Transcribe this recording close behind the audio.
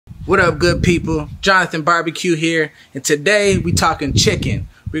What up, good people? Jonathan Barbecue here, and today we talking chicken.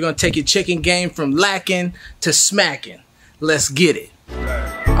 We're gonna take your chicken game from lacking to smacking. Let's get it.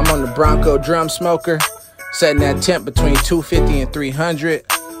 I'm on the Bronco drum smoker, setting that temp between 250 and 300.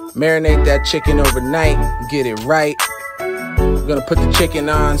 Marinate that chicken overnight, get it right. We're gonna put the chicken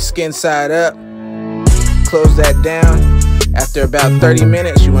on skin side up, close that down. After about 30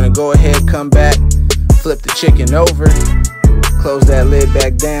 minutes, you wanna go ahead, come back, flip the chicken over, close that lid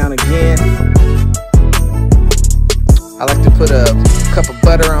back down again. I like to put a cup of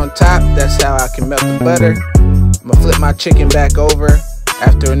butter on top. That's how I can melt the butter. I'm gonna flip my chicken back over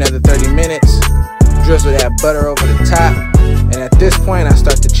after another 30 minutes. Drizzle that butter over the top. And at this point, I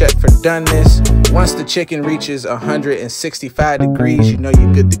start to check for doneness. Once the chicken reaches 165 degrees, you know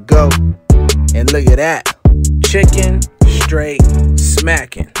you're good to go. And look at that. Chicken straight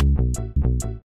smacking.